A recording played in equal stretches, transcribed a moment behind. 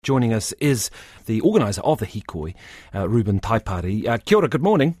Joining us is the organiser of the Hikoi, Rueben Taipari. Kia ora, good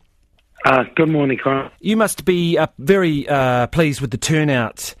morning. Good morning, Corin. You must be very pleased with the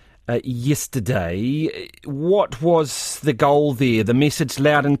turnout yesterday. What was the goal there? The message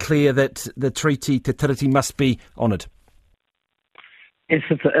loud and clear that the treaty, Te Tiriti, must be honoured? Yes,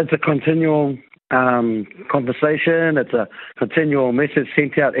 it's a continual conversation. It's a continual message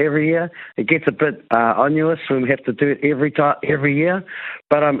sent out every year. It gets a bit onerous when we have to do it every year,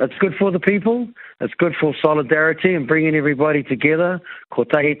 but it's good for the people. It's good for solidarity and bringing everybody together.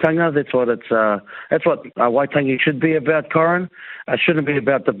 Kotahitanga. That's what Waitangi should be about, Corin. It shouldn't be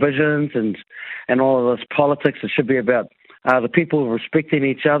about divisions and all of this politics. It should be about the people respecting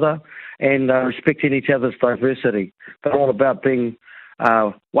each other and respecting each other's diversity. But all about being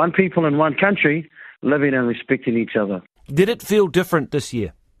one people in one country, living and respecting each other. Did it feel different this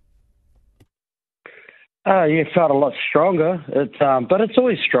year? It felt a lot stronger. But it's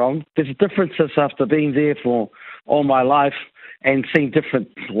always strong. There's differences after being there for all my life and seeing different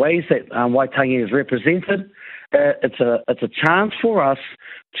ways that Waitangi is represented. It's a chance for us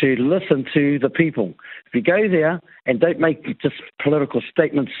to listen to the people. If you go there and don't make just political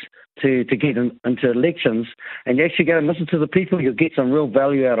statements to get into elections, and you actually go and listen to the people, you'll get some real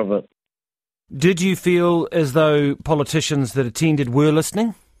value out of it. Did you feel as though politicians that attended were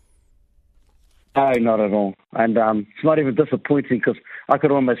listening? No, not at all. And it's not even disappointing because I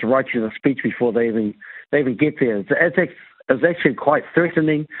could almost write you the speech before they even get there. It's actually quite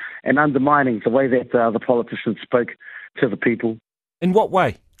threatening and undermining the way that the politicians spoke to the people. In what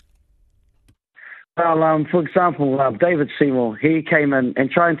way? Well, for example, David Seymour, he came in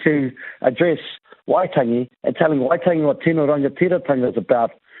and trying to address Waitangi and telling Waitangi what tino rangatiratanga is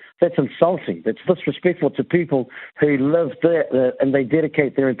about. That's insulting. That's disrespectful to people who live there and they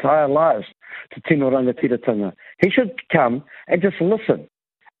dedicate their entire lives to tino rangatiratanga. He should come and just listen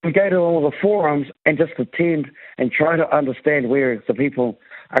and go to all the forums and just attend and try to understand where the people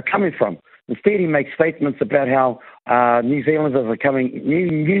are coming from. Instead, he makes statements about how New Zealanders are coming,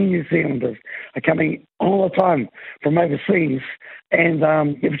 New Zealanders are coming all the time from overseas,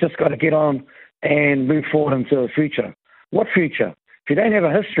 and you've just got to get on and move forward into the future. What future? If you don't have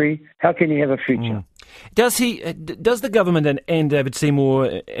a history, how can you have a future? Does the government and David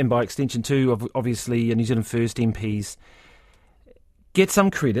Seymour, and by extension too, obviously New Zealand First MPs, get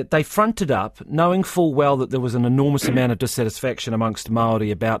some credit? They fronted up, knowing full well that there was an enormous amount of dissatisfaction amongst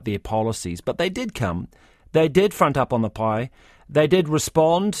Māori about their policies, but they did come. They did front up on the pie. They did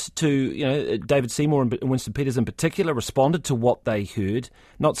respond to, David Seymour and Winston Peters in particular responded to what they heard.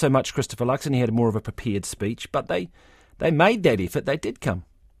 Not so much Christopher Luxon, he had more of a prepared speech, but they made that effort. They did come.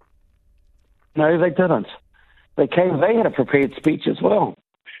 No, they didn't. They came. They had a prepared speech as well.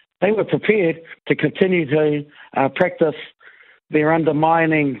 They were prepared to continue to practice their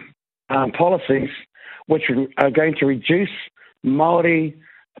undermining policies, which are going to reduce Māori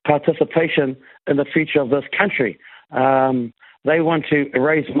participation in the future of this country. They want to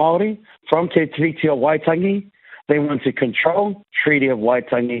erase Māori from Te Tiriti of Waitangi. They want to control Treaty of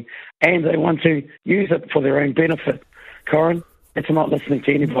Waitangi, and they want to use it for their own benefit. Corin, it's not listening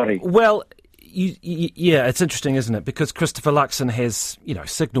to anybody. Well, yeah, it's interesting, isn't it? Because Christopher Luxon has,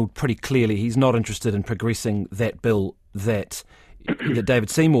 signalled pretty clearly he's not interested in progressing that bill that David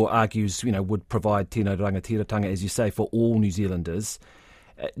Seymour argues, would provide tino rangatiratanga, as you say, for all New Zealanders.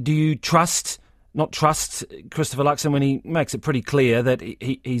 Do you not trust Christopher Luxon when he makes it pretty clear that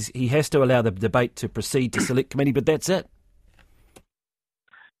he has to allow the debate to proceed to select committee, but that's it?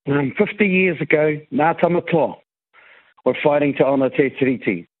 50 years ago, Ngā Tamatoa were fighting to honour Te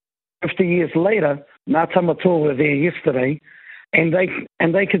Tiriti. 50 years later, Ngā Tamatoa were there yesterday, and I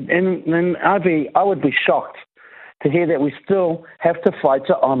would be shocked to hear that we still have to fight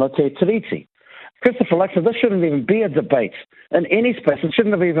to honour Te Tiriti. Christopher Luxon, this shouldn't even be a debate in any space. It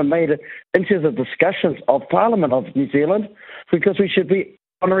shouldn't have even made it into the discussions of Parliament of New Zealand, because we should be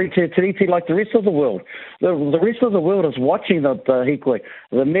honouring Te Tiriti like the rest of the world. The rest of the world is watching the Hikoi.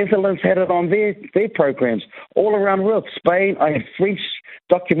 The Netherlands had it on their programs all around the world. Spain, I have French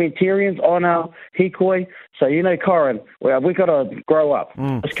documentarians on our Hikoi. So, Corin, we've got to grow up.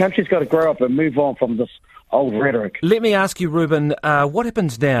 This country's got to grow up and move on from this old rhetoric. Let me ask you, Ruben, what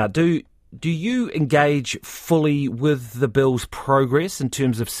happens now? Do you engage fully with the bill's progress in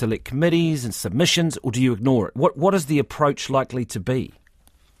terms of select committees and submissions, or do you ignore it? What is the approach likely to be?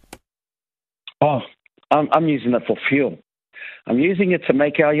 I'm using it for fuel. I'm using it to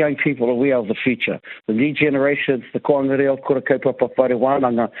make our young people aware of the future, the new generations, the koangareo, kura kaupapa whare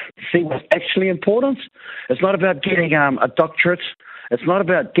wānanga, to see what's actually important. It's not about getting a doctorate It's not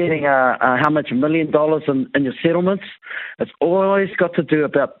about getting how much $1 million in your settlements. It's always got to do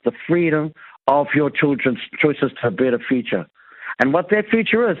about the freedom of your children's choices to a better future. And what that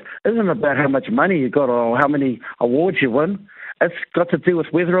future isn't about how much money you got or how many awards you win. It's got to do with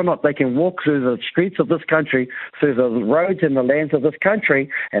whether or not they can walk through the streets of this country, through the roads and the lands of this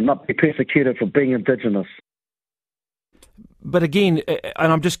country, and not be persecuted for being Indigenous. But again,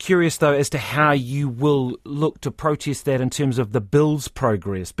 and I'm just curious, though, as to how you will look to protest that in terms of the bill's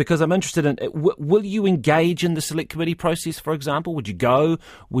progress, because I'm interested in, will you engage in the select committee process, for example? Would you go?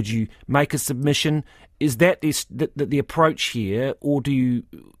 Would you make a submission? Is that the approach here, or do you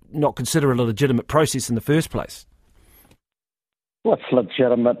not consider it a legitimate process in the first place? What's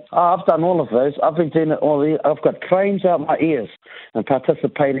legitimate? I've done all of those. I've been doing it all. I've got claims out my ears and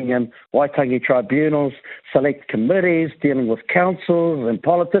participating in Waitangi tribunals, select committees, dealing with councils and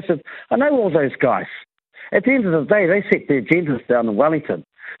politicians. I know all those guys. At the end of the day, they set their agendas down in Wellington.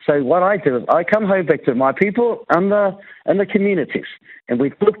 So what I do is I come home back to my people in the communities, and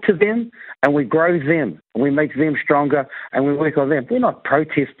we look to them and we grow them and we make them stronger and we work on them. We're not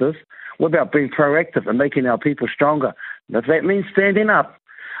protesters. We're about being proactive and making our people stronger. And if that means standing up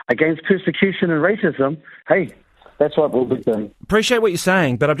against persecution and racism, hey, that's what we'll be doing. Appreciate what you're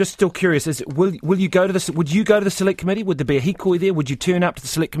saying, but I'm just still curious. Will you go to the? Would you go to the select committee? Would there be a hīkoi there? Would you turn up to the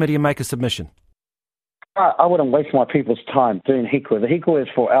select committee and make a submission? I wouldn't waste my people's time doing hīkoi. The hīkoi is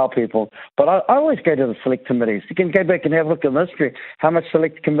for our people, but I always go to the select committees. You can go back and have a look at the history, how much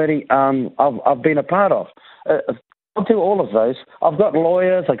select committee I've been a part of. I'll do all of those. I've got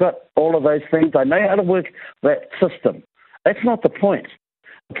lawyers. I've got all of those things. I know how to work that system. That's not the point.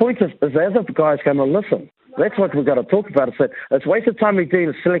 The point is the other guy's going to listen. That's what we've got to talk about. It's a waste of time we do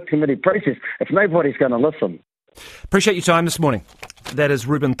the select committee process if nobody's going to listen. Appreciate your time this morning. That is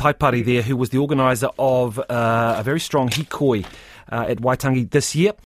Rueben Taipari there, who was the organiser of a very strong hīkoi at Waitangi this year.